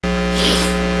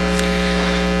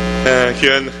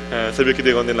귀한 새벽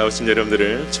기도에 가운데 나오신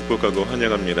여러분들을 축복하고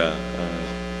환영합니다.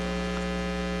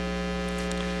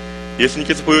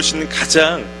 예수님께서 보여주시는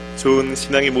가장 좋은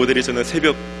신앙의 모델이 저는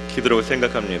새벽 기도라고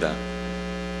생각합니다.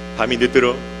 밤이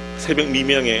늦도록 새벽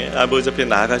미명에 아버지 앞에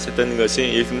나아가셨다는 것이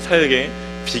예수님 사역의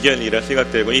비결이라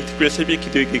생각되고, 이 특별 새벽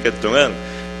기도의 기간 동안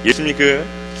예수님이 그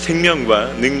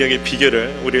생명과 능력의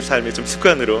비결을 우리 삶의 좀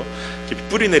습관으로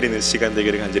뿌리내리는 시간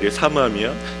되기를 간절히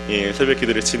사모하며 새벽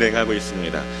기도를 진행하고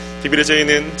있습니다. 특별히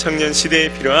저희는 청년 시대에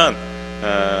필요한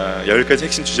 10가지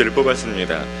핵심 주제를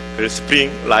뽑았습니다. 그걸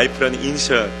스프링 라이프라는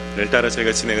이니셜을 따라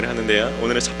저희가 진행을 하는데요.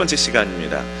 오늘은 첫 번째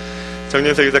시간입니다.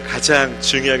 청년석에서 가장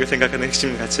중요하게 생각하는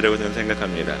핵심 가치라고 저는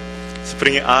생각합니다.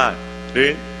 스프링의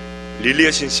R을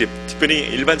릴레이션십, 특별히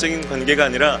일반적인 관계가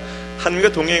아니라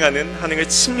하나님과 동행하는, 하나님과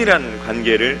친밀한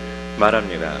관계를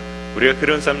말합니다. 우리가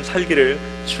그런 삶 살기를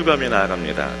추구하며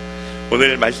나아갑니다.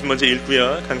 오늘 말씀 먼저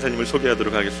읽고요, 강사님을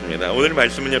소개하도록 하겠습니다. 오늘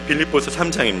말씀은요, 빌립보서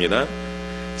 3장입니다.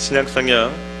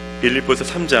 신약성경 빌립보서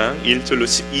 3장 1절로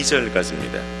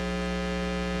 12절까지입니다.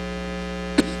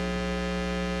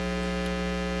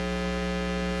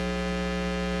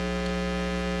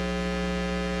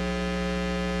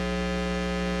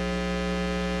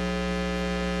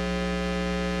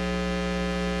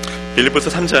 빌립보서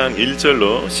 3장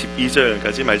 1절로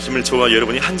 12절까지 말씀을 저와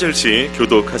여러분이 한 절씩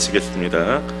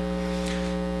교독하시겠습니다.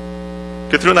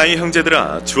 그러므로 나의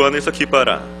형제들아, 주 안에서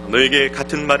기뻐하라. 너에게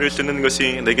같은 말을 쓰는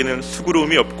것이 내게는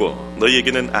수고로움이 없고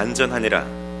너희에게는 안전하니라.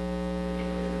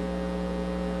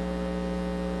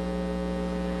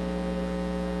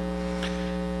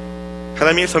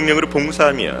 하나님의 성령으로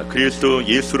봉사하며 그리스도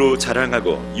예수로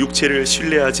자랑하고 육체를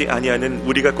신뢰하지 아니하는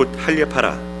우리가 곧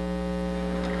할례하라.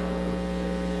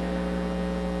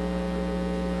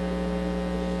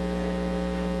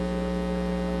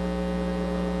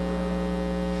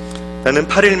 나는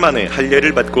 8일 만에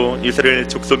할례를 받고 이스라엘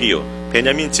족속이요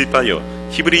베냐민 지파요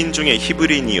히브리인 중에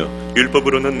히브리인이요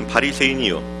율법으로는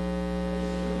바리새인이요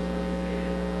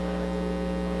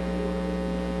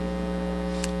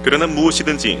그러나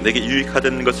무엇이든지 내게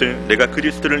유익하던 것을 내가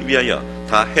그리스도를 위하여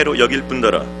다 해로 여길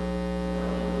뿐더러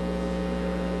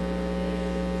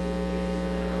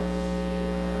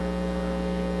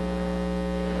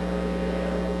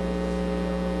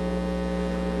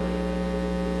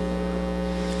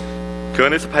그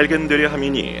안에서 발견되려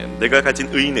함이니 내가 가진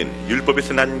의는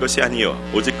율법에서 난 것이 아니요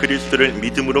오직 그리스도를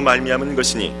믿음으로 말미암은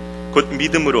것이니 곧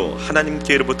믿음으로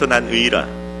하나님께로부터 난 의라.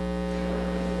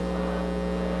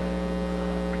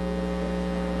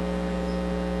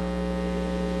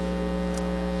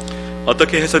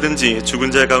 어떻게 해서든지 죽은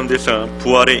자 가운데서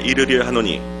부활에 이르려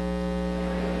하노니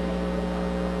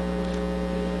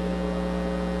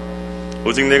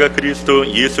오직 내가 그리스도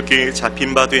예수께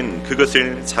잡힌 바 된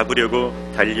그것을 잡으려고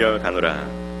달려가노라.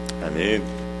 아멘.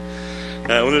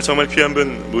 오늘 정말 귀한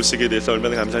분 모시게 돼서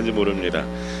얼마나 감사한지 모릅니다.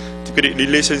 특별히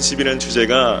릴레이션십이라는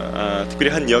주제가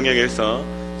특별히 한 영역에서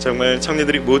정말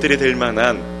청년들이 모델이 될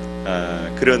만한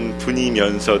그런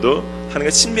분이면서도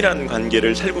하나님과 친밀한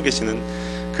관계를 살고 계시는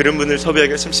그런 분을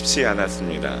섭외하기가 참 쉽지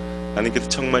않았습니다. 하나님께서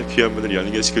정말 귀한 분을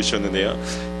연결시켜 주셨는데요.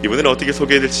 이분은 어떻게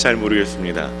소개해야 될지 잘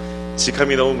모르겠습니다.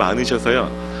 직함이 너무 많으셔서요.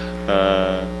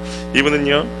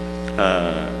 이분은요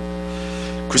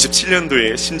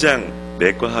 97년도에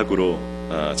심장내과학으로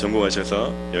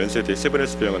전공하셔서 연세대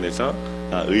세브란스 병원에서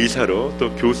의사로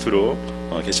또 교수로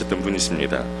계셨던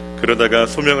분이십니다. 그러다가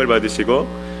소명을 받으시고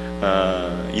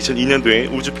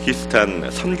 2002년도에 우즈베키스탄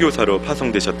선교사로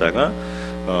파송되셨다가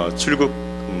출국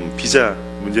비자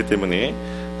문제 때문에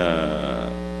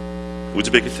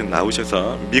우즈베키스탄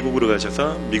나오셔서 미국으로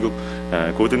가셔서 미국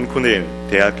고든 코넬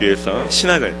대학교에서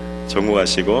신학을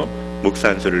전공하시고 목사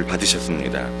안수를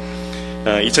받으셨습니다.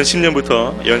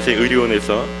 2010년부터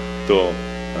연세의료원에서 또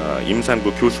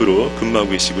임상부 교수로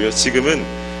근무하고 계시고요. 지금은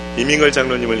이민걸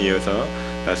장로님을 이어서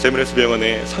세브란스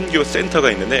병원에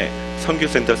선교센터가 있는데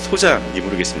선교센터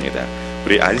소장님으로 계십니다.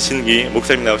 우리 안신기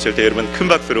목사님 나오실 때 여러분 큰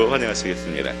박수로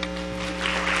환영하시겠습니다.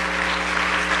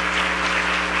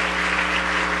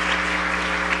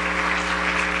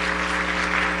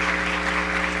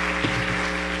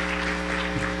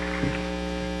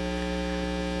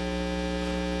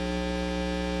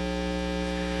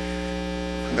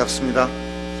 반갑습니다.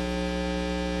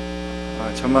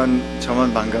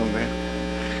 저만 반가운 거예요?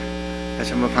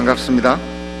 다시 한번 반갑습니다.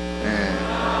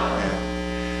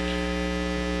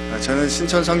 저는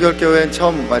신촌 성결교회에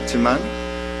처음 왔지만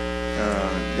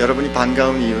여러분이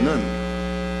반가운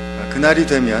이유는 그날이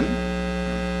되면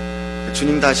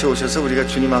주님 다시 오셔서 우리가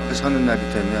주님 앞에 서는 날이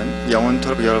되면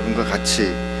영원토록 여러분과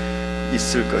같이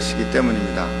있을 것이기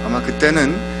때문입니다. 아마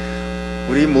그때는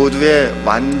우리 모두의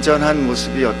완전한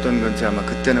모습이 어떤 건지 아마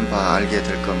그때는 알게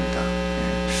될 겁니다.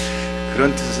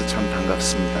 그런 뜻에서 참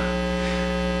반갑습니다.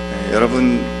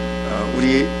 여러분,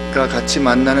 우리가 같이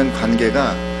만나는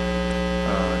관계가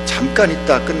잠깐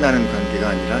있다 끝나는 관계가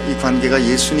아니라 이 관계가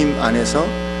예수님 안에서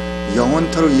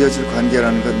영원토록 이어질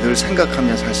관계라는 걸 늘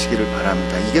생각하며 사시기를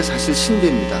바랍니다. 이게 사실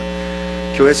신비입니다.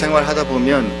 교회 생활하다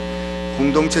보면,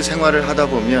 공동체 생활을 하다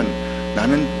보면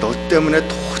나는 너 때문에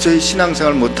도저히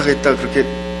신앙생활 못하겠다 그렇게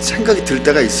생각이 들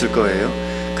때가 있을 거예요.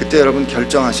 그때 여러분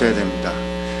결정하셔야 됩니다.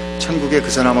 천국에 그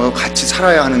사람하고 같이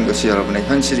살아야 하는 것이 여러분의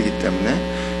현실이기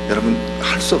때문에 여러분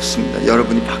할 수 없습니다.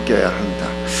 여러분이 바뀌어야 합니다.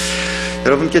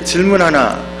 여러분께 질문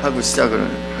하나 하고 시작을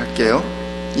할게요.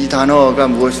 이 단어가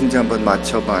무엇인지 한번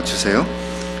맞춰봐 주세요.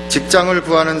 직장을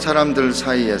구하는 사람들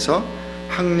사이에서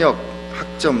학력,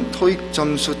 학점, 토익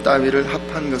점수 따위를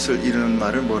합한 것을 이르는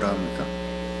말을 뭐라 합니까?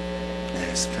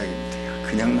 네, 스펙입니다.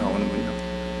 그냥 나오는군요.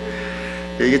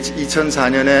 이게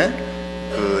 2004년에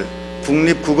그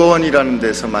국립국어원이라는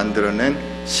데서 만들어낸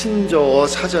신조어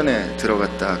사전에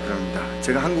들어갔다 그럽니다.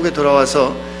 제가 한국에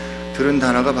돌아와서 들은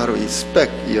단어가 바로 이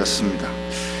스펙이었습니다.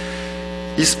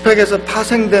 이 스펙에서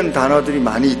파생된 단어들이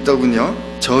많이 있더군요.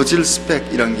 저질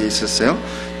스펙이란 게 있었어요.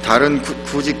 다른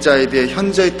구직자에 비해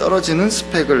현저히 떨어지는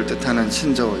스펙을 뜻하는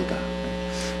신조어이다.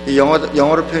 이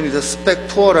영어로 표현해서 스펙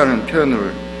푸어라는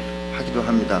표현을 하기도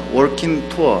합니다. 워킹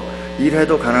푸어,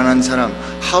 일해도 가난한 사람,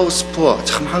 하우스 푸어,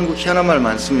 참 한국 희한한 말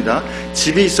많습니다.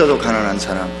 집이 있어도 가난한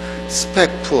사람,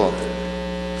 스펙 푸어,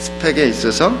 스펙에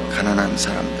있어서 가난한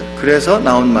사람들. 그래서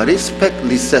나온 말이 스펙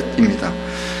리셋입니다.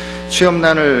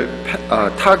 취업난을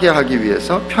타개하기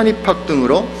위해서 편입학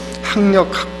등으로 학력,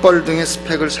 학벌 등의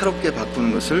스펙을 새롭게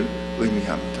바꾸는 것을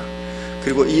의미합니다.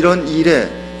 그리고 이런 일에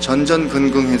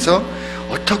전전긍긍해서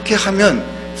어떻게 하면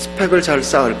스펙을 잘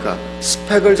쌓을까?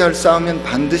 스펙을 잘 쌓으면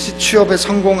반드시 취업에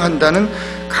성공한다는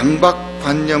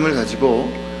강박관념을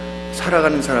가지고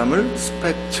살아가는 사람을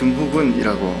스펙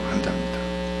증후군이라고 한답니다.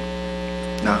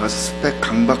 나아가서 스펙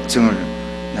강박증을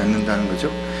낳는다는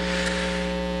거죠.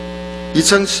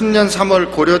 2010년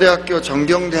 3월 고려대학교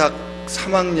정경대학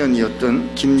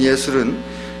 3학년이었던 김예술은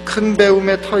큰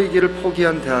배움의 터이기를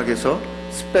포기한 대학에서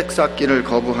스펙 쌓기를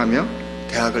거부하며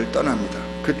대학을 떠납니다.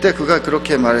 그때 그가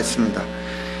그렇게 말했습니다.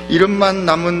 이름만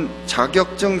남은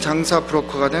자격증 장사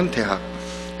브로커가 된 대학,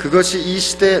 그것이 이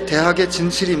시대 대학의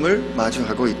진실임을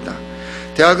마주하고 있다.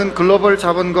 대학은 글로벌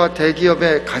자본과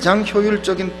대기업의 가장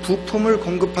효율적인 부품을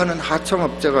공급하는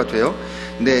하청업체가 되어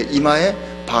내 이마에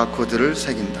바코드를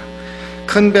새긴다.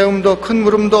 큰 배움도 큰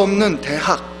물음도 없는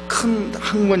대학, 큰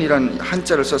학문이란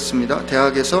한자를 썼습니다.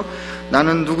 대학에서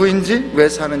나는 누구인지, 왜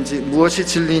사는지, 무엇이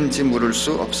진리인지 물을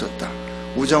수 없었다.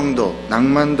 우정도,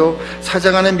 낭만도,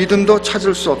 사자간의 믿음도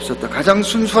찾을 수 없었다. 가장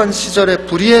순수한 시절의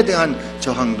불의에 대한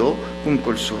저항도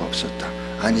꿈꿀 수 없었다.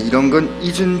 아니, 이런 건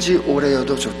잊은 지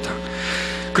오래여도 좋다.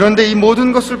 그런데 이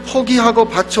모든 것을 포기하고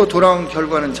바쳐 돌아온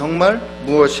결과는 정말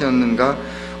무엇이었는가?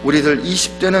 우리들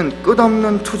 20대는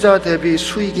끝없는 투자 대비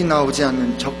수익이 나오지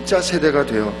않는 적자 세대가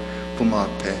되어 부모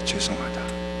앞에 죄송하다.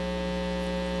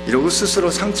 이러고 스스로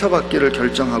상처받기를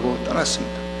결정하고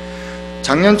떠났습니다.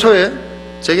 작년 초에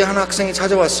제게 한 학생이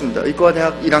찾아왔습니다.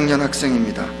 의과대학 1학년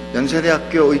학생입니다.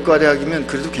 연세대학교 의과대학이면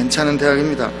그래도 괜찮은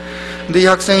대학입니다. 근데 이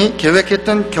학생이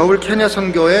계획했던 겨울 케냐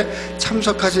선교에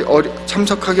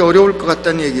참석하기 어려울 것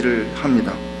같다는 얘기를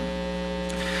합니다.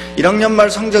 1학년 말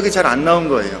성적이 잘 안 나온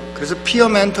거예요. 그래서 피어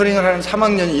멘토링을 하는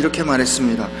 3학년이 이렇게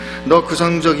말했습니다. 너 그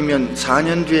성적이면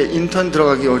 4년 뒤에 인턴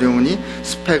들어가기 어려우니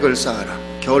스펙을 쌓아라.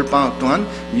 겨울방학 동안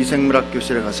미생물학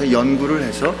교실에 가서 연구를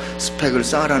해서 스펙을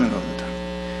쌓으라는 겁니다.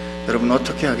 여러분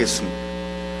어떻게 하겠습니까?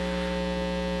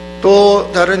 또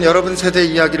다른 여러분 세대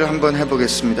이야기를 한번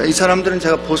해보겠습니다. 이 사람들은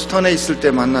제가 보스턴에 있을 때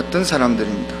만났던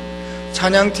사람들입니다.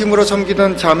 찬양팀으로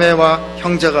섬기던 자매와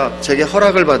형제가 제게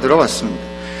허락을 받으러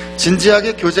왔습니다.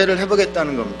 진지하게 교제를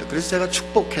해보겠다는 겁니다. 그래서 제가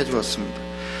축복해 주었습니다.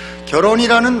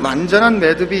 결혼이라는 완전한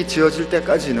매듭이 지어질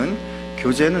때까지는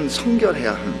교제는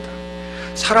성결해야 합니다.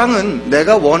 사랑은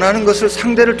내가 원하는 것을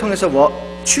상대를 통해서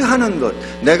취하는 것,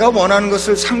 내가 원하는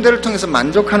것을 상대를 통해서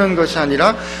만족하는 것이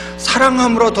아니라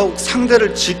사랑함으로 더욱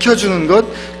상대를 지켜주는 것,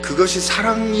 그것이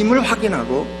사랑임을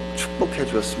확인하고 축복해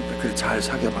주었습니다. 그래서 잘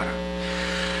사귀어봐라.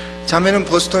 자매는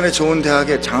보스턴의 좋은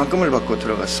대학에 장학금을 받고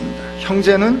들어갔습니다.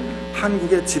 형제는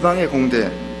한국의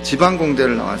지방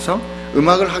공대를 나와서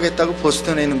음악을 하겠다고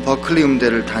보스턴에 있는 버클리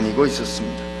음대를 다니고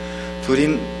있었습니다.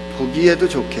 둘인 보기에도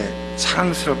좋게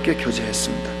사랑스럽게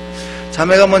교제했습니다.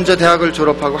 자매가 먼저 대학을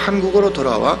졸업하고 한국으로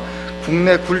돌아와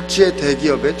국내 굴지의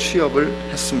대기업에 취업을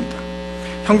했습니다.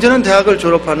 형제는 대학을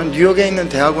졸업하는 뉴욕에 있는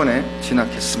대학원에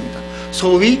진학했습니다.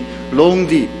 소위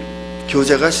롱디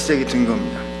교제가 시작이 된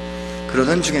겁니다.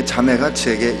 그러던 중에 자매가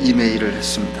제게 이메일을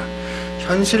했습니다.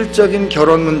 현실적인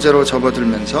결혼 문제로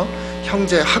접어들면서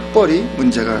형제 학벌이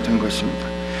문제가 된 것입니다.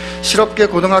 실업계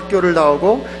고등학교를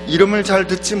나오고 이름을 잘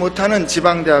듣지 못하는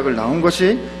지방대학을 나온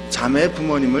것이 자매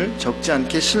부모님을 적지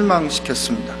않게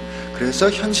실망시켰습니다. 그래서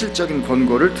현실적인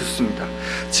권고를 듣습니다.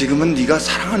 지금은 네가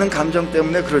사랑하는 감정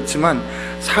때문에 그렇지만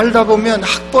살다 보면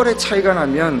학벌의 차이가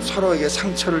나면 서로에게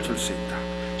상처를 줄 수 있다.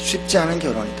 쉽지 않은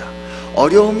결혼이다.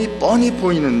 어려움이 뻔히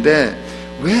보이는데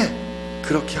왜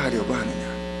그렇게 하려고 하느냐.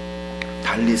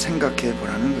 달리 생각해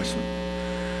보라는 것입니다.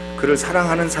 그를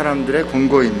사랑하는 사람들의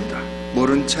권고입니다.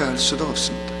 모른 채 할 수도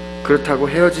없습니다. 그렇다고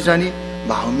헤어지자니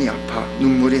마음이 아파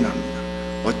눈물이 납니다.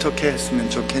 어떻게 했으면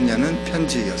좋겠냐는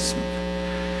편지였습니다.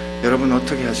 여러분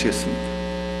어떻게 하시겠습니까?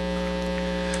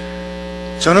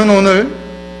 저는 오늘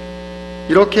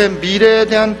이렇게 미래에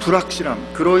대한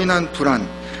불확실함, 그로 인한 불안,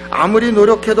 아무리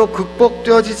노력해도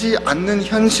극복되어지지 않는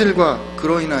현실과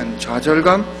그로 인한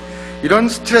좌절감, 이런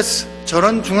스트레스,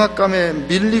 저런 중압감에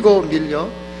밀리고 밀려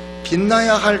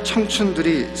빛나야 할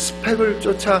청춘들이 스펙을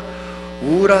쫓아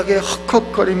우울하게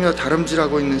헉헉거리며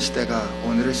다름질하고 있는 시대가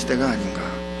오늘의 시대가 아닌가.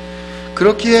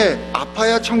 그렇기에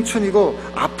아파야 청춘이고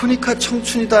아프니까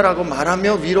청춘이다라고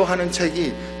말하며 위로하는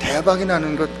책이 대박이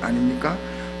나는 것 아닙니까?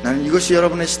 나는 이것이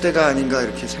여러분의 시대가 아닌가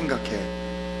이렇게 생각해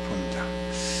봅니다.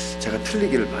 제가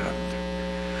틀리기를 바랍니다.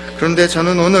 그런데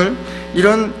저는 오늘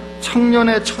이런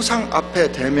청년의 초상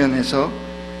앞에 대면해서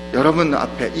여러분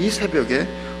앞에 이 새벽에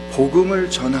복음을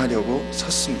전하려고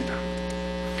섰습니다.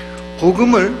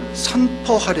 복음을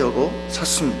선포하려고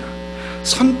섰습니다.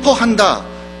 선포한다.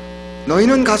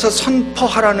 너희는 가서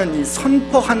선포하라는 이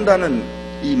선포한다는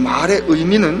이 말의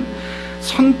의미는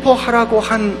선포하라고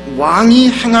한 왕이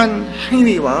행한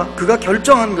행위와 그가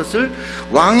결정한 것을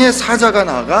왕의 사자가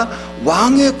나아가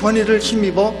왕의 권위를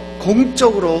힘입어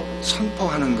공적으로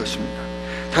선포하는 것입니다.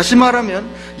 다시 말하면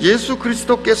예수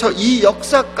그리스도께서 이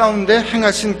역사 가운데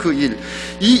행하신 그 일,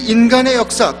 이 인간의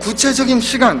역사, 구체적인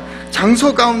시간,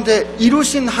 장소 가운데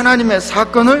이루신 하나님의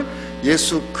사건을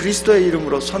예수 그리스도의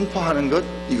이름으로 선포하는 것,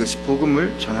 이것이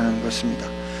복음을 전하는 것입니다.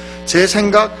 제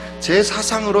생각, 제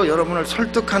사상으로 여러분을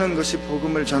설득하는 것이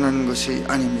복음을 전하는 것이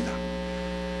아닙니다.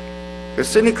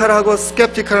 시니컬하고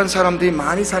스캡티컬한 사람들이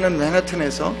많이 사는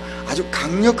맨해튼에서 아주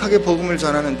강력하게 복음을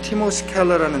전하는 티모시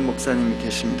켈러라는 목사님이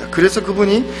계십니다. 그래서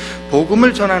그분이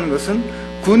복음을 전하는 것은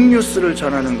굿뉴스를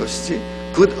전하는 것이지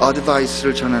굿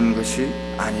어드바이스를 전하는 것이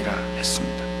아니라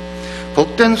했습니다.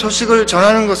 복된 소식을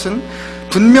전하는 것은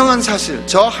분명한 사실,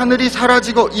 저 하늘이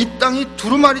사라지고 이 땅이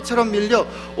두루마리처럼 밀려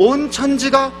온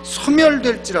천지가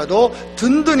소멸될지라도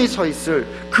든든히 서 있을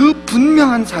그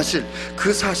분명한 사실,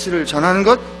 그 사실을 전하는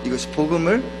것, 이것이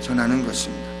복음을 전하는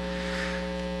것입니다.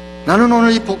 나는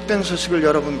오늘 이 복된 소식을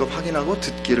여러분과 확인하고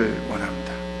듣기를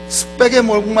원합니다. 스펙에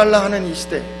목말라 하는 이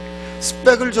시대,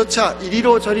 스펙을 쫓아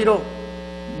이리로 저리로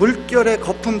물결의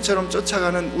거품처럼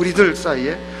쫓아가는 우리들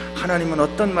사이에 하나님은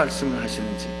어떤 말씀을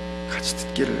하시는지 같이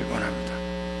듣기를 원합니다.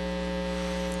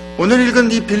 오늘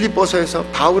읽은 이 빌립보서에서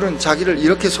바울은 자기를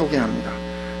이렇게 소개합니다.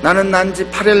 나는 난지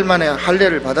 8일 만에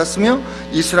할례를 받았으며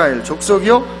이스라엘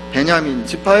족속이요 베냐민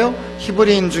지파요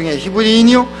히브리인 중에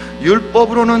히브리인이요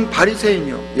율법으로는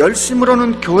바리새인이요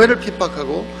열심으로는 교회를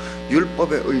핍박하고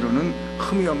율법의 의로는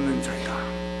흠이 없는 자이다.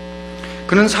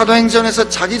 그는 사도행전에서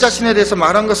자기 자신에 대해서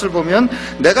말한 것을 보면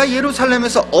내가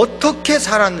예루살렘에서 어떻게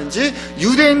살았는지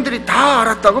유대인들이 다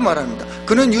알았다고 말합니다.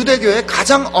 그는 유대교의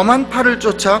가장 엄한 파를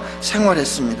쫓아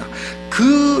생활했습니다.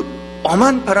 그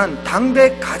엄한 파란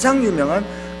당대 가장 유명한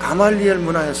가말리엘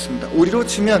문화였습니다. 우리로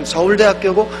치면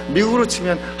서울대학교고 미국으로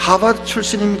치면 하버드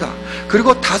출신입니다.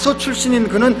 그리고 다소 출신인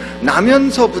그는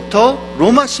나면서부터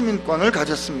로마 시민권을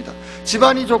가졌습니다.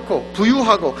 집안이 좋고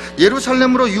부유하고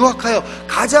예루살렘으로 유학하여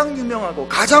가장 유명하고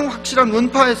가장 확실한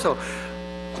문파에서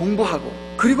공부하고,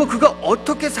 그리고 그가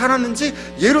어떻게 살았는지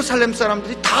예루살렘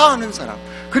사람들이 다 아는 사람,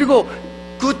 그리고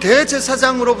그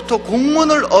대제사장으로부터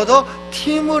공문을 얻어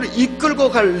팀을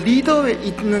이끌고 갈 리더에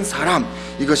있는 사람,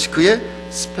 이것이 그의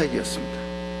스펙이었습니다.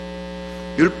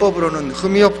 율법으로는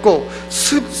흠이 없고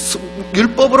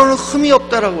율법으로는 흠이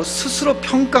없다라고 스스로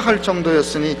평가할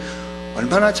정도였으니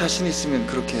얼마나 자신 있으면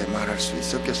그렇게 말할 수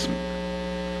있었겠습니까?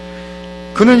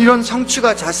 그는 이런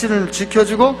성취가 자신을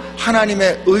지켜주고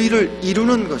하나님의 의를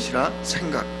이루는 것이라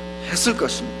생각했을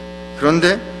것입니다.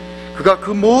 그런데 그가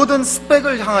그 모든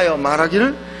스펙을 향하여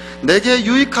말하기를 내게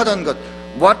유익하던 것,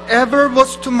 whatever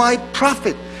was to my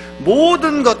profit,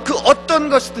 모든 것, 그 어떤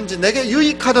것이든지 내게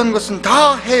유익하던 것은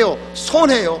다 해요,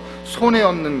 손해요, 손해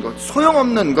없는 것,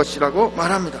 소용없는 것이라고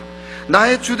말합니다.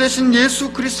 나의 주 되신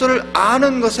예수 그리스도를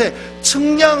아는 것에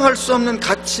측량할 수 없는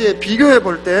가치에 비교해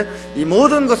볼 때 이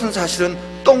모든 것은 사실은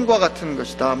똥과 같은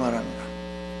것이다 말합니다.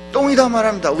 똥이다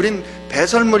말합니다. 우린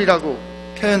배설물이라고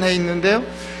표현해 있는데요,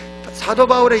 사도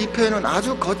바울의 이 표현은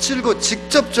아주 거칠고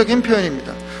직접적인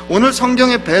표현입니다. 오늘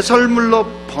성경의 배설물로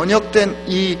번역된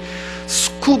이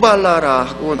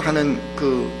스쿠발라라고 하는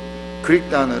그 그릭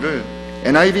단어를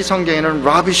NIV 성경에는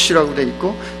rubbish라고 되어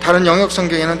있고 다른 영역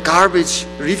성경에는 garbage,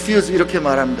 refuse 이렇게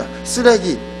말합니다.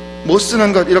 쓰레기, 못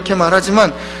쓰는 것 이렇게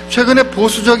말하지만 최근에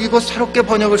보수적이고 새롭게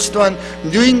번역을 시도한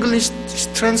New English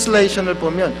Translation을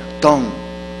보면 dung,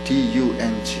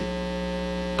 D-U-N-G,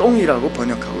 똥이라고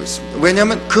번역하고 있습니다.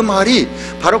 왜냐하면 그 말이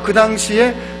바로 그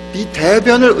당시에 이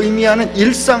대변을 의미하는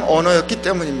일상 언어였기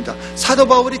때문입니다. 사도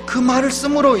바울이 그 말을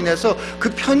씀으로 인해서 그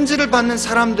편지를 받는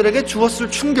사람들에게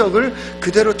주었을 충격을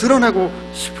그대로 드러내고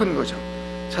싶은 거죠.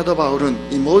 사도 바울은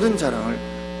이 모든 자랑을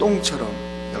똥처럼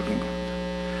여긴 겁니다.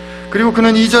 그리고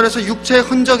그는 2절에서 육체의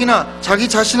흔적이나 자기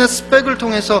자신의 스펙을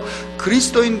통해서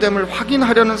그리스도인됨을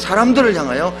확인하려는 사람들을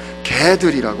향하여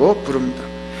개들이라고 부릅니다.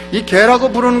 이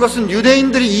개라고 부르는 것은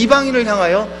유대인들이 이방인을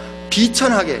향하여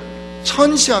비천하게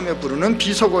천시하며 부르는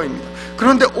비속어입니다.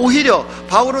 그런데 오히려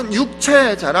바울은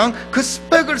육체의 자랑, 그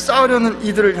스펙을 쌓으려는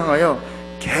이들을 향하여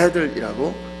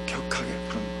개들이라고 격하게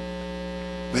부릅니다.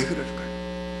 왜 그럴까요?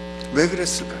 왜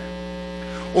그랬을까요?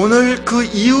 오늘 그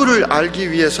이유를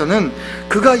알기 위해서는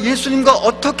그가 예수님과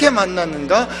어떻게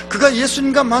만났는가, 그가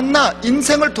예수님과 만나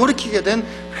인생을 돌이키게 된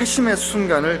회심의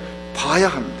순간을 봐야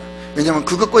합니다. 왜냐하면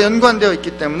그것과 연관되어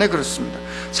있기 때문에 그렇습니다.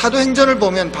 사도행전을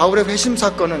보면 바울의 회심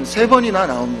사건은 3번이나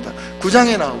나옵니다.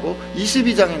 9장에 나오고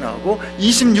 22장에 나오고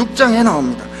 26장에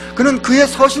나옵니다. 그는 그의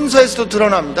서신서에서도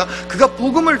드러납니다. 그가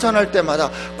복음을 전할 때마다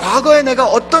과거에 내가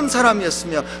어떤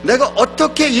사람이었으며 내가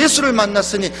어떻게 예수를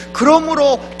만났으니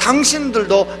그러므로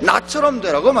당신들도 나처럼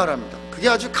되라고 말합니다. 그게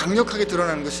아주 강력하게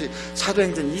드러나는 것이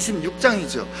사도행전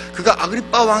 26장이죠. 그가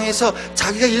아그리빠 왕에서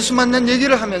자기가 예수 만난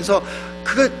얘기를 하면서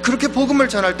그가 그렇게 복음을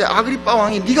전할 때 아그리빠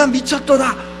왕이 네가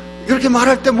미쳤도다 그렇게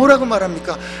말할 때 뭐라고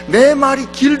말합니까? 내 말이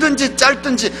길든지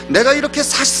짧든지 내가 이렇게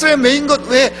사실에 매인 것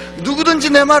외에 누구든지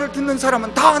내 말을 듣는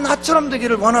사람은 다 나처럼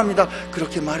되기를 원합니다.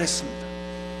 그렇게 말했습니다.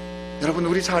 여러분,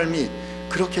 우리 삶이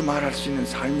그렇게 말할 수 있는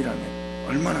삶이라면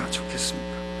얼마나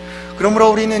좋겠습니까? 그러므로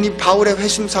우리는 이 바울의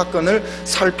회심 사건을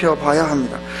살펴봐야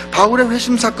합니다. 바울의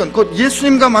회심 사건, 곧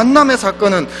예수님과 만남의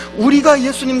사건은 우리가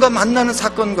예수님과 만나는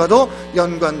사건과도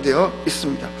연관되어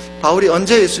있습니다. 바울이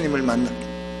언제 예수님을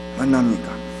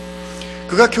만납니까?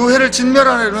 그가 교회를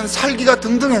진멸하려는 살기가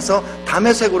등등해서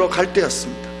다메섹으로 갈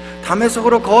때였습니다.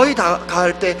 다메섹으로 거의 다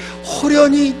갈 때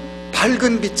호련히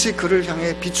밝은 빛이 그를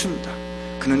향해 비춥니다.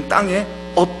 그는 땅에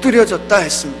엎드려졌다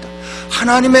했습니다.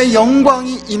 하나님의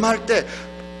영광이 임할 때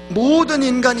모든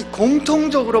인간이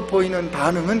공통적으로 보이는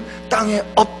반응은 땅에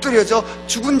엎드려져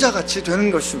죽은 자같이 되는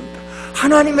것입니다.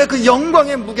 하나님의 그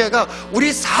영광의 무게가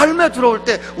우리 삶에 들어올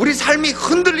때 우리 삶이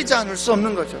흔들리지 않을 수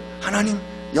없는 거죠. 하나님,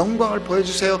 영광을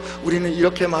보여주세요. 우리는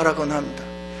이렇게 말하곤 합니다.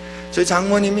 저희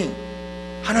장모님이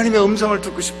하나님의 음성을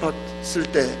듣고 싶었을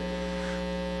때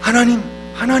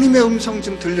하나님의 음성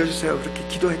좀 들려주세요. 그렇게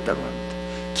기도했다고 합니다.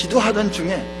 기도하던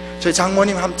중에 저희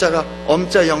장모님 함자가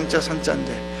엄자, 영자,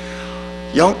 선자인데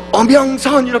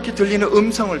엄영선 이렇게 들리는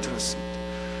음성을 들었습니다.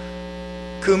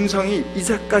 그 음성이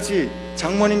이제까지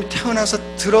장모님이 태어나서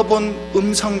들어본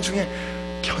음성 중에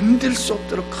견딜 수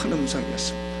없도록 큰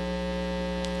음성이었습니다.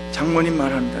 장모님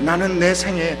말합니다. 나는 내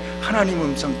생에 하나님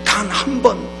음성 단 한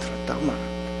번 들었다고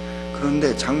말합니다.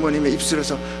 그런데 장모님의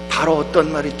입술에서 바로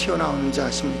어떤 말이 튀어나오는지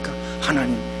아십니까?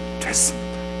 하나님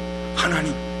됐습니다.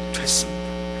 하나님 됐습니다.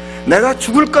 내가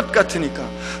죽을 것 같으니까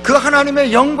그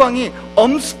하나님의 영광이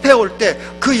엄습해 올 때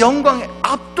그 영광에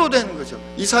압도되는 거죠.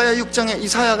 이사야 6장에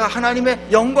이사야가 하나님의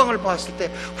영광을 봤을 때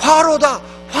화로다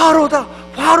화로다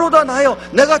화로다 나여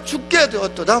내가 죽게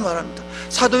되었도다 말합니다.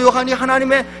 사도 요한이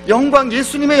하나님의 영광,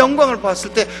 예수님의 영광을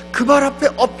봤을 때 그 발 앞에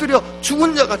엎드려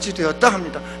죽은 자같이 되었다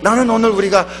합니다. 나는 오늘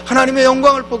우리가 하나님의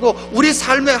영광을 보고 우리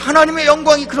삶에 하나님의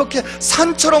영광이 그렇게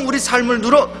산처럼 우리 삶을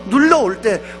눌러올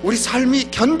때 우리 삶이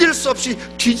견딜 수 없이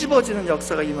뒤집어지는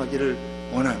역사가 임하기를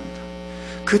원합니다.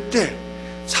 그때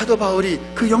사도 바울이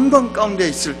그 영광 가운데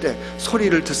있을 때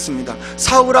소리를 듣습니다.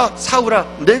 사울아 사울아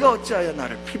내가 어찌하여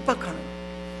나를 핍박하느냐.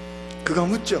 그가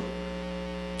묻죠.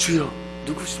 주여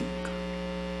누구십니까?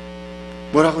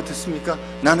 뭐라고 듣습니까?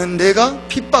 나는 내가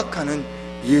핍박하는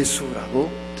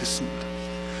예수라고 듣습니다.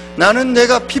 나는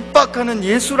내가 핍박하는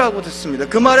예수라고 듣습니다.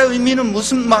 그 말의 의미는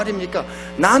무슨 말입니까?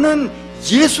 나는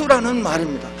예수라는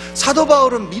말입니다. 사도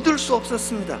바울은 믿을 수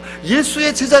없었습니다.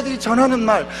 예수의 제자들이 전하는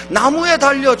말, 나무에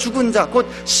달려 죽은 자, 곧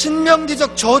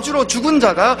신명기적 저주로 죽은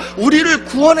자가 우리를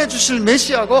구원해 주실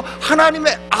메시아고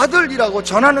하나님의 아들이라고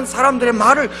전하는 사람들의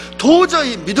말을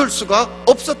도저히 믿을 수가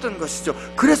없었던 것이죠.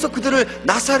 그래서 그들을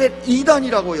나사렛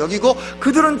이단이라고 여기고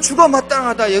그들은 죽어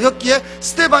마땅하다 여겼기에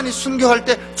스데반이 순교할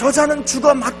때 저자는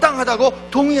죽어 마땅하다고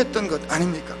동의했던 것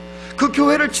아닙니까? 그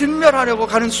교회를 진멸하려고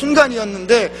가는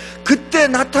순간이었는데 그때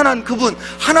나타난 그분,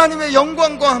 하나님의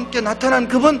영광과 함께 나타난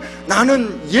그분,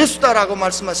 나는 예수다라고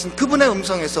말씀하신 그분의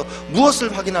음성에서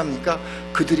무엇을 확인합니까?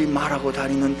 그들이 말하고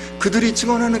다니는, 그들이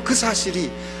증언하는 그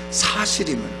사실이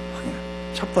사실임을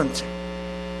확인합니다. 첫 번째,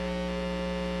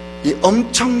 이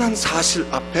엄청난 사실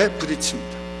앞에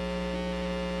부딪힙니다.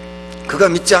 그가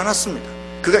믿지 않았습니다.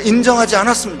 그가 인정하지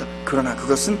않았습니다. 그러나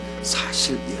그것은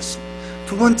사실이었습니다.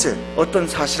 두 번째, 어떤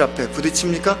사실 앞에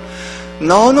부딪힙니까?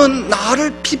 너는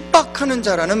나를 핍박하는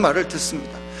자라는 말을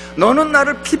듣습니다. 너는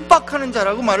나를 핍박하는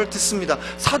자라고 말을 듣습니다.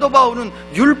 사도 바울은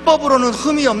율법으로는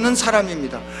흠이 없는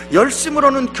사람입니다.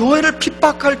 열심으로는 교회를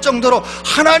핍박할 정도로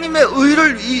하나님의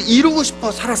의를 이루고 싶어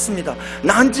살았습니다.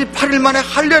 난지 8일 만에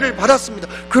할례를 받았습니다.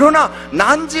 그러나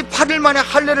난지 8일 만에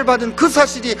할례를 받은 그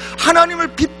사실이 하나님을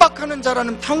핍박하는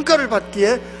자라는 평가를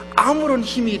받기에 아무런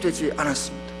힘이 되지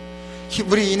않았습니다.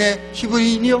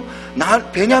 히브리인이요,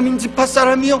 베냐민 지파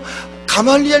사람이요,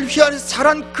 가말리엘 휘하에서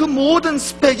자란 그 모든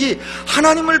스펙이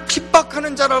하나님을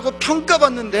핍박하는 자라고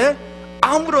평가받는데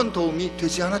아무런 도움이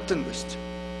되지 않았던 것이죠.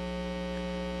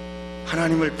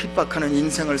 하나님을 핍박하는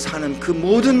인생을 사는 그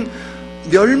모든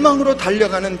멸망으로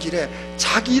달려가는 길에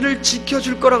자기를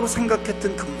지켜줄 거라고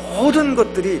생각했던 그 모든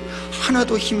것들이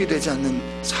하나도 힘이 되지 않는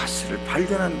사실을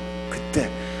발견한 그때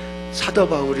사도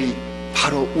바울이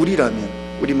바로 우리라면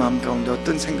우리 마음 가운데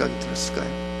어떤 생각이 들었을까요?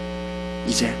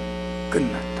 이제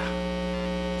끝났다.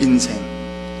 인생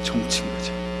종친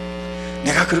거죠.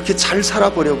 내가 그렇게 잘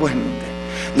살아보려고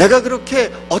했는데, 내가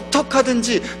그렇게 어떻게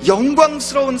하든지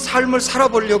영광스러운 삶을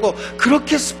살아보려고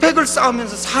그렇게 스펙을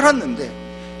쌓으면서 살았는데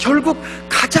결국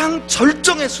가장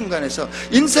절정의 순간에서,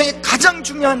 인생의 가장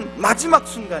중요한 마지막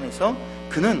순간에서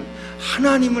그는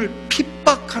하나님을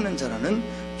핍박하는 자라는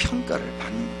평가를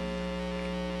받는 거예요.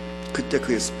 그때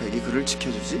그의 스펙이 그를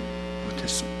지켜주지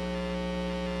못했습니다.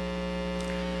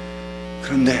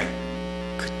 그런데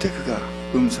그때 그가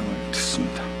음성을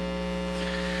듣습니다.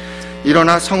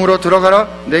 일어나 성으로 들어가라.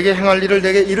 내게 행할 일을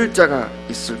내게 이를 자가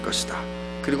있을 것이다.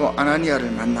 그리고 아나니아를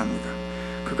만납니다.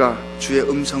 그가 주의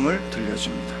음성을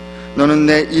들려줍니다. 너는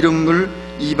내 이름을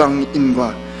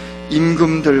이방인과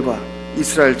임금들과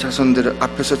이스라엘 자손들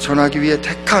앞에서 전하기 위해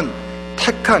택한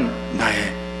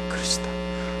나의 그릇이다.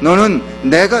 너는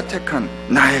내가 택한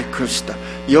나의 그릇이다.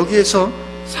 여기에서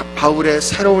바울의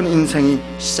새로운 인생이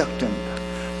시작됩니다.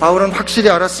 바울은 확실히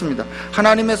알았습니다.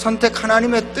 하나님의 선택,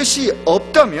 하나님의 뜻이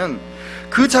없다면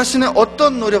그 자신의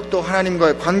어떤 노력도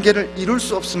하나님과의 관계를 이룰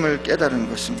수 없음을 깨달은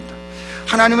것입니다.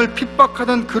 하나님을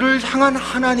핍박하던 그를 향한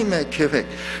하나님의 계획,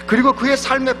 그리고 그의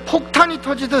삶에 폭탄이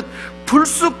터지듯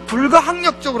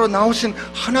불가항력적으로 나오신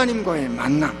하나님과의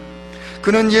만남,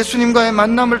 그는 예수님과의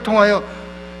만남을 통하여,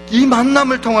 이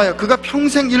만남을 통하여 그가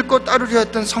평생 읽고 따르려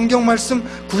했던 성경 말씀,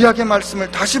 구약의 말씀을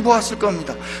다시 보았을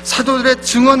겁니다. 사도들의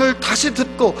증언을 다시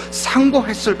듣고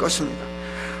상고했을 것입니다.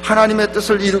 하나님의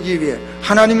뜻을 이루기 위해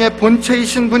하나님의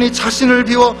본체이신 분이 자신을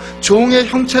비워 종의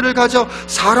형체를 가져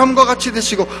사람과 같이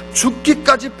되시고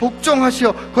죽기까지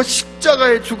복종하시어 그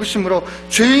십자가의 죽으심으로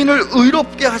죄인을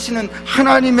의롭게 하시는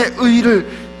하나님의 의를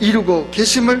이루고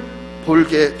계심을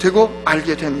보게 되고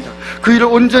알게 됩니다. 그 일을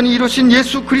온전히 이루신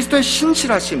예수 그리스도의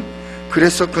신실하심,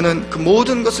 그래서 그는 그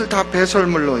모든 것을 다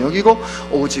배설물로 여기고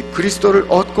오직 그리스도를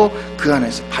얻고 그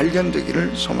안에서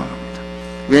발견되기를 소망합니다.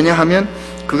 왜냐하면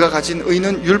그가 가진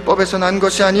의는 율법에서 난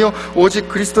것이 아니요 오직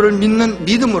그리스도를 믿는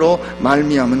믿음으로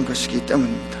말미암은 것이기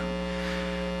때문입니다.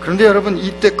 그런데 여러분,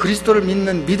 이때 그리스도를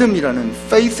믿는 믿음이라는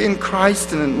faith in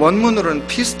Christ는 원문으로는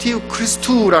pistiu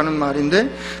Christu라는 말인데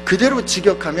그대로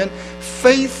직역하면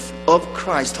faith of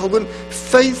Christ 혹은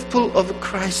faithful of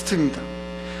Christ입니다.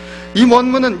 이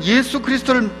원문은 예수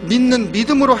그리스도를 믿는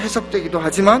믿음으로 해석되기도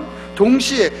하지만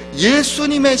동시에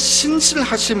예수님의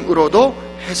신실하심으로도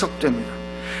해석됩니다.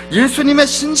 예수님의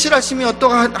신실하심이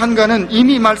어떠한가는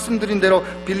이미 말씀드린 대로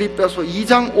빌립보서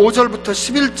 2장 5절부터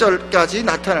 11절까지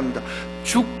나타납니다.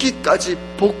 죽기까지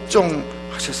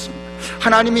복종하셨습니다.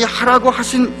 하나님이 하라고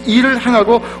하신 일을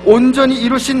행하고 온전히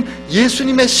이루신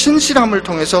예수님의 신실함을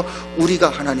통해서 우리가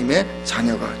하나님의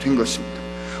자녀가 된 것입니다.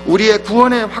 우리의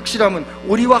구원의 확실함은,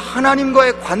 우리와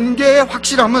하나님과의 관계의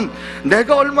확실함은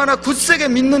내가 얼마나 굳세게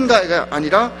믿는가가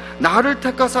아니라 나를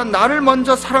택하사 나를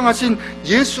먼저 사랑하신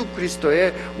예수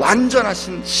그리스도의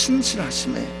완전하신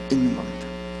신실하심에 있는 겁니다.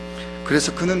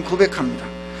 그래서 그는 고백합니다.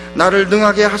 나를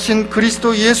능하게 하신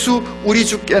그리스도 예수 우리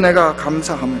주께 내가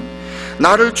감사함은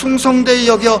나를 충성되이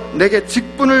여겨 내게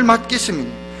직분을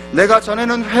맡기심이니 내가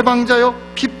전에는 해방자요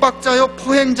핍박자요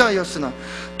포행자였으나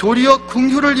도리어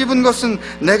긍휼을 입은 것은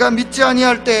내가 믿지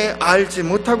아니할 때에 알지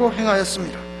못하고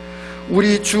행하였습니다.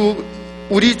 우리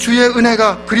주의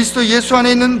은혜가 그리스도 예수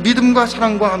안에 있는 믿음과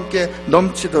사랑과 함께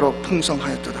넘치도록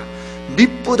풍성하였도다.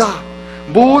 믿보다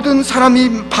모든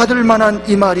사람이 받을 만한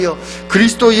이 말이여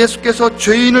그리스도 예수께서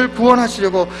죄인을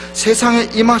구원하시려고 세상에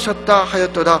임하셨다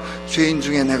하였도다. 죄인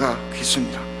중에 내가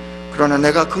귀수니라. 그러나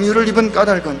내가 긍휼을 입은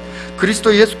까닭은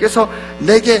그리스도 예수께서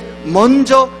내게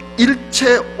먼저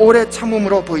일체 오래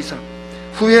참음으로 보이사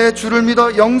후에 주를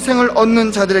믿어 영생을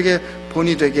얻는 자들에게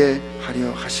본이 되게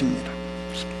하려 하십니다.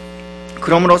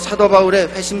 그러므로 사도 바울의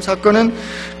회심 사건은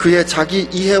그의 자기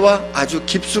이해와 아주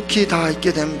깊숙이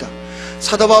닿아있게 됩니다.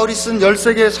 사도 바울이 쓴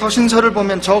 13개의 서신서를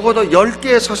보면 적어도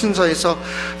 10개의 서신서에서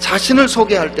자신을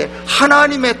소개할 때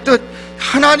하나님의 뜻,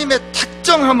 하나님의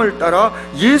특정함을 따라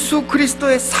예수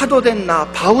그리스도의 사도된 나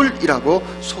바울이라고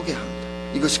소개합니다.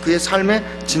 이것이 그의 삶의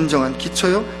진정한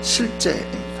기초요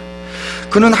실제입니다.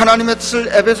 그는 하나님의 뜻을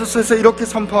에베소서에서 이렇게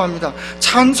선포합니다.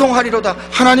 찬송하리로다.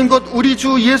 하나님 곧 우리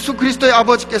주 예수 그리스도의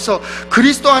아버지께서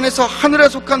그리스도 안에서 하늘에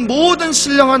속한 모든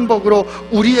신령한 복으로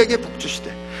우리에게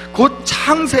복주시되 곧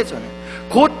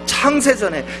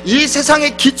창세전에 이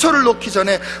세상의 기초를 놓기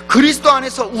전에 그리스도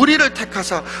안에서 우리를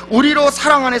택하사 우리로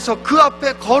사랑 안에서 그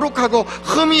앞에 거룩하고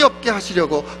흠이 없게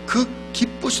하시려고 그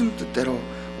기쁘신 뜻대로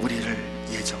우리를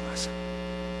예정하사.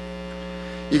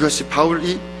 이것이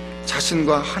바울이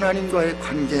자신과 하나님과의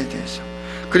관계에 대해서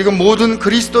그리고 모든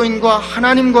그리스도인과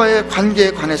하나님과의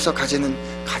관계에 관해서 가지는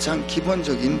가장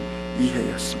기본적인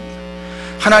이해였습니다.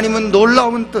 하나님은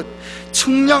놀라운 뜻,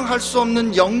 측량할 수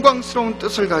없는 영광스러운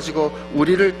뜻을 가지고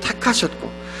우리를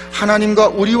택하셨고 하나님과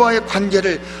우리와의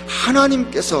관계를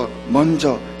하나님께서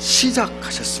먼저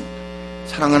시작하셨습니다.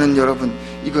 사랑하는 여러분,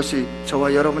 이것이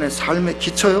저와 여러분의 삶의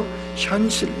기초요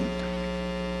현실입니다.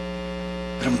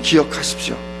 여러분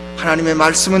기억하십시오. 하나님의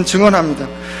말씀은 증언합니다.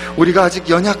 우리가 아직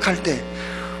연약할 때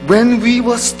When we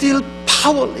were still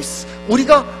powerless,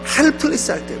 우리가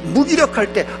helpless 할 때,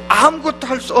 무기력할 때, 아무것도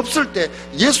할 수 없을 때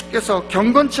예수께서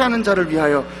경건치 않은 자를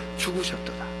위하여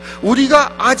죽으셨도다.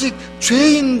 우리가 아직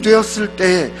죄인 되었을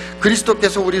때에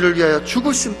그리스도께서 우리를 위하여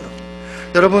죽으심으로.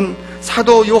 여러분,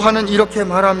 사도 요한은 이렇게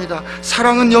말합니다.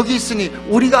 사랑은 여기 있으니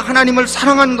우리가 하나님을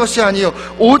사랑한 것이 아니요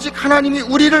오직 하나님이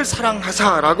우리를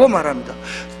사랑하사라고 말합니다.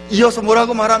 이어서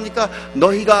뭐라고 말합니까?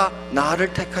 너희가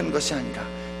나를 택한 것이 아니라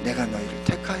내가 너희를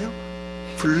택하여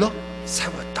불러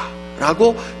세웠다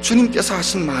라고 주님께서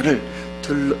하신 말을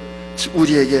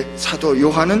우리에게 사도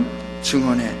요한은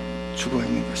증언해 주고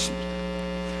있는 것입니다.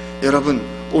 여러분,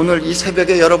 오늘 이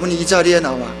새벽에 여러분이 이 자리에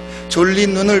나와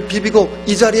졸린 눈을 비비고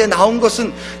이 자리에 나온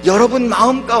것은 여러분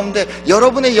마음 가운데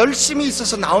여러분의 열심이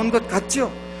있어서 나온 것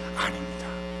같죠? 아닙니다.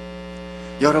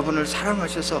 여러분을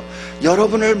사랑하셔서,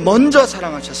 여러분을 먼저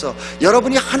사랑하셔서,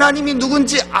 여러분이 하나님이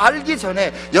누군지 알기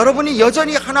전에, 여러분이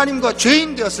여전히 하나님과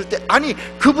죄인 되었을 때, 아니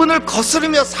그분을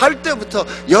거스르며 살 때부터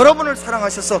여러분을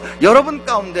사랑하셔서 여러분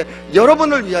가운데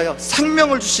여러분을 위하여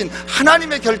생명을 주신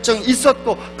하나님의 결정이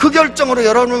있었고 그 결정으로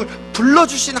여러분을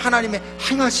불러주신 하나님의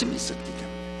행하심이 있었기 때문에,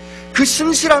 그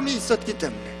신실함이 있었기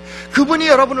때문에, 그분이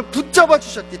여러분을 붙잡아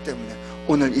주셨기 때문에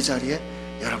오늘 이 자리에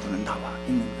여러분은 나와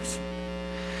있는 것입니다.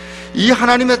 이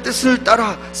하나님의 뜻을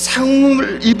따라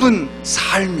세움을 입은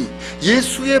삶이,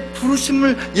 예수의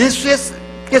부르심을,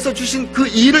 예수께서 주신 그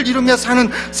일을 이루며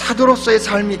사는 사도로서의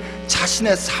삶이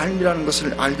자신의 삶이라는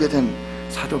것을 알게 된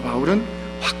사도 바울은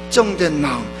확정된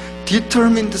마음,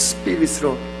 determined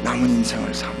spirit으로 남은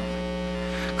인생을 삽니다.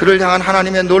 그를 향한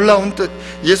하나님의 놀라운 뜻,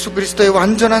 예수 그리스도의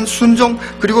완전한 순종,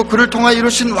 그리고 그를 통하여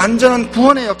이루신 완전한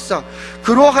구원의 역사,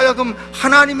 그로 하여금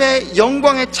하나님의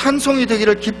영광의 찬송이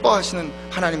되기를 기뻐하시는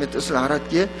하나님의 뜻을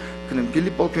알았기에 그는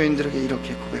빌립보 교인들에게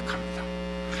이렇게 고백합니다.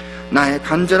 나의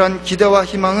간절한 기대와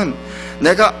희망은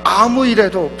내가 아무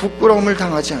일에도 부끄러움을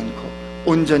당하지 않고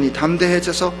온전히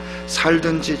담대해져서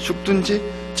살든지 죽든지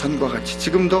전과 같이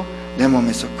지금도 내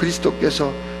몸에서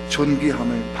그리스도께서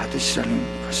존귀함을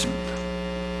받으시라는 것입니다.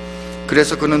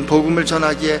 그래서 그는 복음을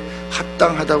전하기에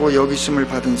합당하다고 여기심을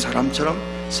받은 사람처럼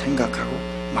생각하고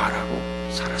말하고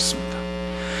살았습니다.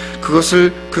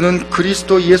 그것을 그는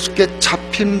그리스도 예수께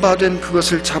잡힌 바 된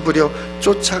그것을 잡으려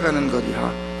쫓아가는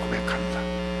것이라 고백합니다.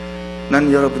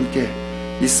 나는 여러분께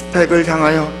이 스펙을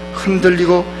향하여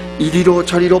흔들리고 이리로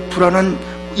저리로 불안한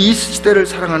이 시대를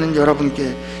사랑하는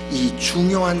여러분께 이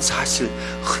중요한 사실,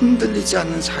 흔들리지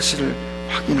않는 사실을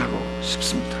확인하고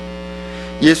싶습니다.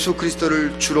 예수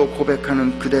그리스도를 주로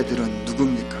고백하는 그대들은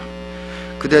누굽니까?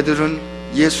 그대들은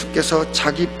예수께서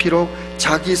자기 피로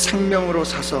자기 생명으로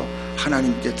사서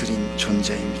하나님께 드린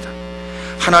존재입니다.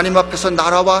 하나님 앞에서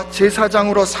나라와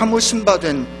제사장으로 삼으신 바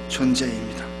된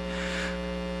존재입니다.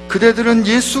 그대들은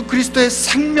예수 그리스도의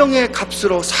생명의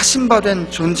값으로 사신 바 된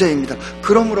존재입니다.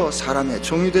 그러므로 사람의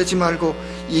종이 되지 말고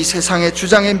이 세상의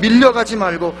주장에 밀려가지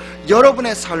말고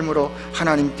여러분의 삶으로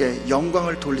하나님께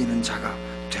영광을 돌리는 자가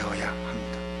되어야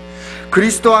합니다.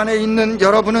 그리스도 안에 있는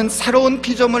여러분은 새로운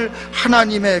피조물,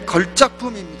 하나님의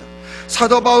걸작품입니다.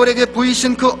 사도 바울에게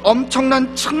보이신 그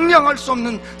엄청난 측량할 수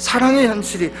없는 사랑의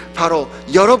현실이 바로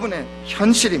여러분의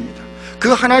현실입니다. 그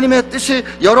하나님의 뜻이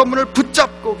여러분을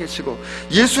붙잡고 계시고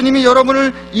예수님이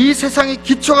여러분을 이 세상의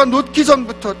기초가 놓기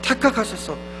전부터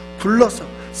택하셔서 불러서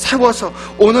세워서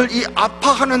오늘 이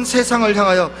아파하는 세상을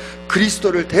향하여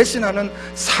그리스도를 대신하는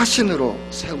사신으로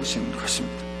세우신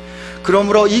것입니다.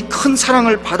 그러므로 이 큰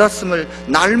사랑을 받았음을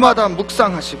날마다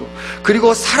묵상하시고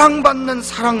그리고 사랑받는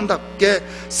사람답게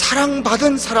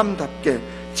사랑받은 사람답게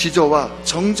지조와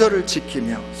정절을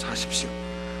지키며 사십시오.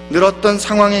 늘 어떤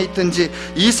상황에 있든지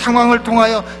이 상황을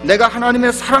통하여 내가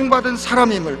하나님의 사랑받은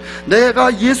사람임을,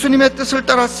 내가 예수님의 뜻을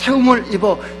따라 세움을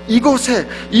입어 이곳에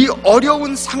이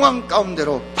어려운 상황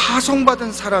가운데로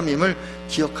파송받은 사람임을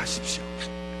기억하십시오.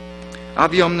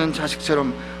 아비 없는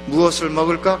자식처럼 무엇을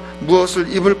먹을까,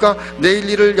 무엇을 입을까, 내일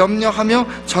일을 염려하며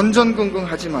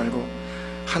전전긍긍하지 말고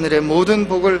하늘의 모든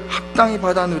복을 합당히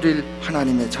받아 누릴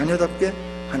하나님의 자녀답게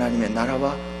하나님의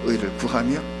나라와 의를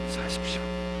구하며 사십시오.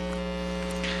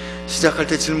 시작할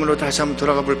때 질문으로 다시 한번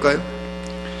돌아가 볼까요?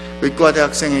 의과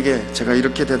대학생에게 제가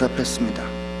이렇게 대답했습니다.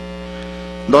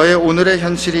 너의 오늘의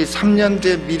현실이 3년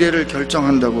뒤의 미래를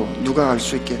결정한다고 누가 알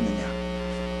수 있겠느냐?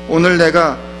 오늘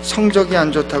내가 성적이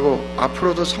안 좋다고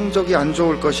앞으로도 성적이 안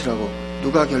좋을 것이라고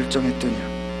누가 결정했더냐?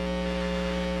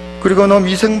 그리고 너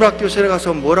미생물학 교실에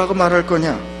가서 뭐라고 말할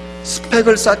거냐?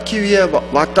 스펙을 쌓기 위해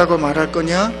왔다고 말할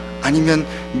거냐? 아니면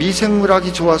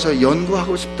미생물학이 좋아서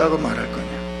연구하고 싶다고 말할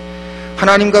거냐?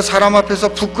 하나님과 사람 앞에서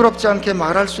부끄럽지 않게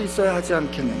말할 수 있어야 하지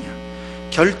않겠느냐?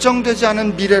 결정되지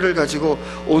않은 미래를 가지고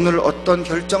오늘 어떤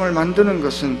결정을 만드는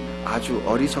것은 아주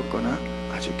어리석거나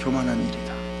아주 교만한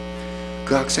일이다.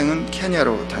 그 학생은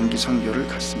케냐로 단기 선교를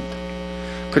갔습니다.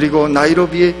 그리고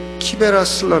나이로비의 키베라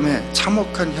슬럼의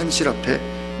참혹한 현실 앞에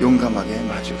용감하게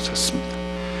마주 섰습니다.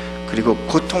 그리고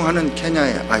고통하는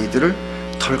케냐의 아이들을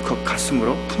덜컥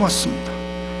가슴으로 품었습니다.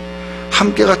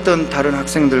 함께 갔던 다른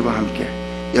학생들과 함께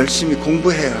열심히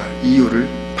공부해야 할 이유를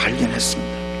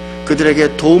발견했습니다.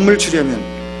 그들에게 도움을 주려면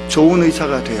좋은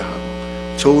의사가 돼야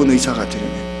하고 좋은 의사가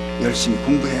되려면 열심히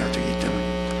공부해야 되기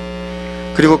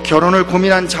때문입니다. 그리고 결혼을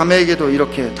고민한 자매에게도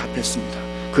이렇게 답했습니다.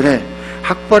 그래,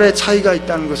 학벌의 차이가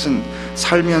있다는 것은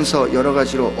살면서 여러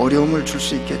가지로 어려움을 줄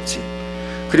수 있겠지.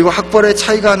 그리고 학벌의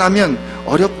차이가 나면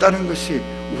어렵다는 것이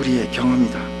우리의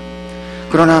경험이다.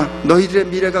 그러나 너희들의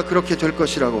미래가 그렇게 될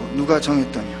것이라고 누가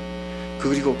정했더냐?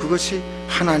 그리고 그것이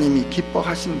하나님이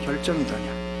기뻐하신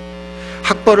결정이더냐?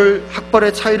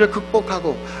 학벌의 차이를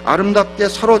극복하고 아름답게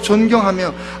서로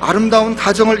존경하며 아름다운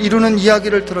가정을 이루는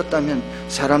이야기를 들었다면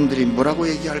사람들이 뭐라고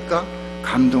얘기할까?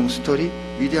 감동 스토리,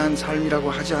 위대한 삶이라고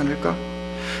하지 않을까?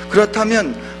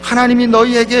 그렇다면 하나님이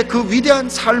너희에게 그 위대한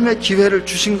삶의 기회를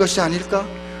주신 것이 아닐까?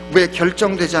 왜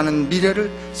결정되지 않은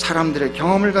미래를, 사람들의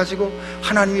경험을 가지고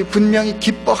하나님이 분명히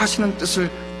기뻐하시는 뜻을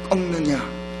꺾느냐?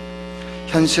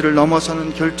 현실을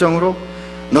넘어서는 결정으로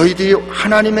너희들이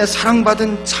하나님의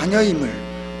사랑받은 자녀임을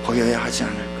보여야 하지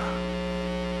않을까?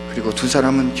 그리고 두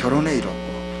사람은 결혼에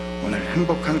이뤘고 오늘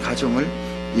행복한 가정을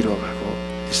이뤄가고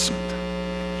있습니다.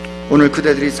 오늘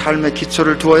그대들이 삶의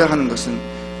기초를 두어야 하는 것은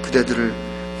그대들을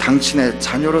당신의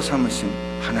자녀로 삼으신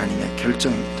하나님의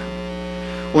결정입니다.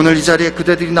 오늘 이 자리에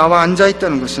그대들이 나와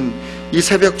앉아있다는 것은, 이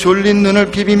새벽 졸린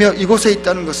눈을 비비며 이곳에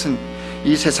있다는 것은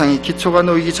이 세상의 기초가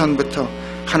놓이기 전부터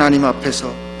하나님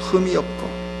앞에서 흠이 없고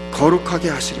거룩하게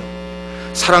하시려고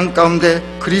사랑 가운데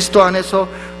그리스도 안에서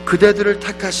그대들을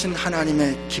택하신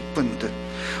하나님의 기쁜 뜻,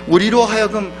 우리로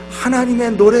하여금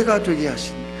하나님의 노래가 되게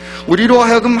하신, 우리로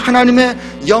하여금 하나님의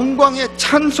영광의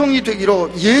찬송이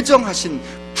되기로 예정하신,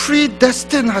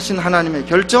 프리데스틴 하신 하나님의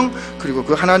결정, 그리고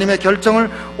그 하나님의 결정을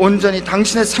온전히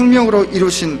당신의 생명으로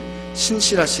이루신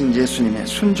신실하신 예수님의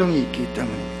순종이 있기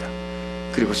때문입니다.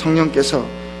 그리고 성령께서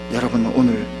여러분을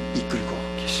오늘 이끌고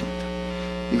계십니다.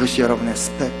 이것이 여러분의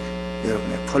스펙,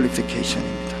 여러분의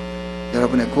퀄리피케이션입니다.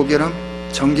 여러분의 고결함,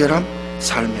 정결함,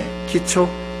 삶의 기초,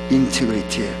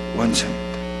 인티그리티의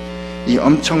원천입니다. 이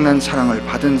엄청난 사랑을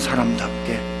받은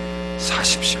사람답게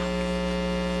사십시오.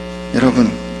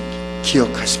 여러분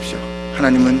기억하십시오.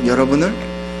 하나님은 여러분을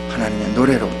하나님의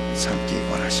노래로 삼기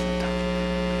원하십니다.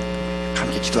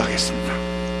 함께 기도하겠습니다.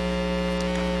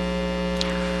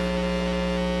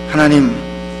 하나님,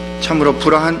 참으로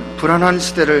불안한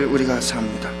시대를 우리가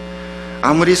삽니다.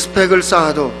 아무리 스펙을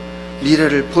쌓아도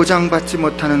미래를 보장받지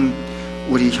못하는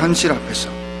우리 현실 앞에서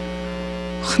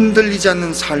흔들리지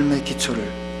않는 삶의 기초를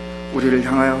우리를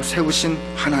향하여 세우신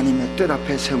하나님의 뜻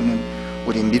앞에 세우는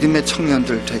우리 믿음의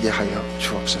청년들 되게 하여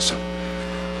주옵소서.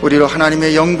 우리로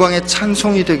하나님의 영광의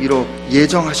찬송이 되기로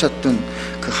예정하셨던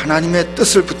그 하나님의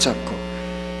뜻을 붙잡고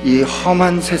이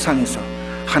험한 세상에서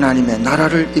하나님의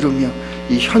나라를 이루며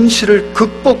이 현실을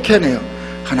극복해내어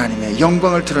하나님의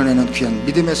영광을 드러내는 귀한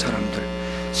믿음의 사람들,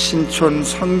 신촌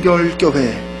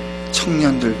선결교회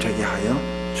청년들 되게 하여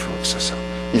주옵소서.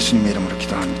 예수님의 이름으로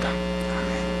기도합니다.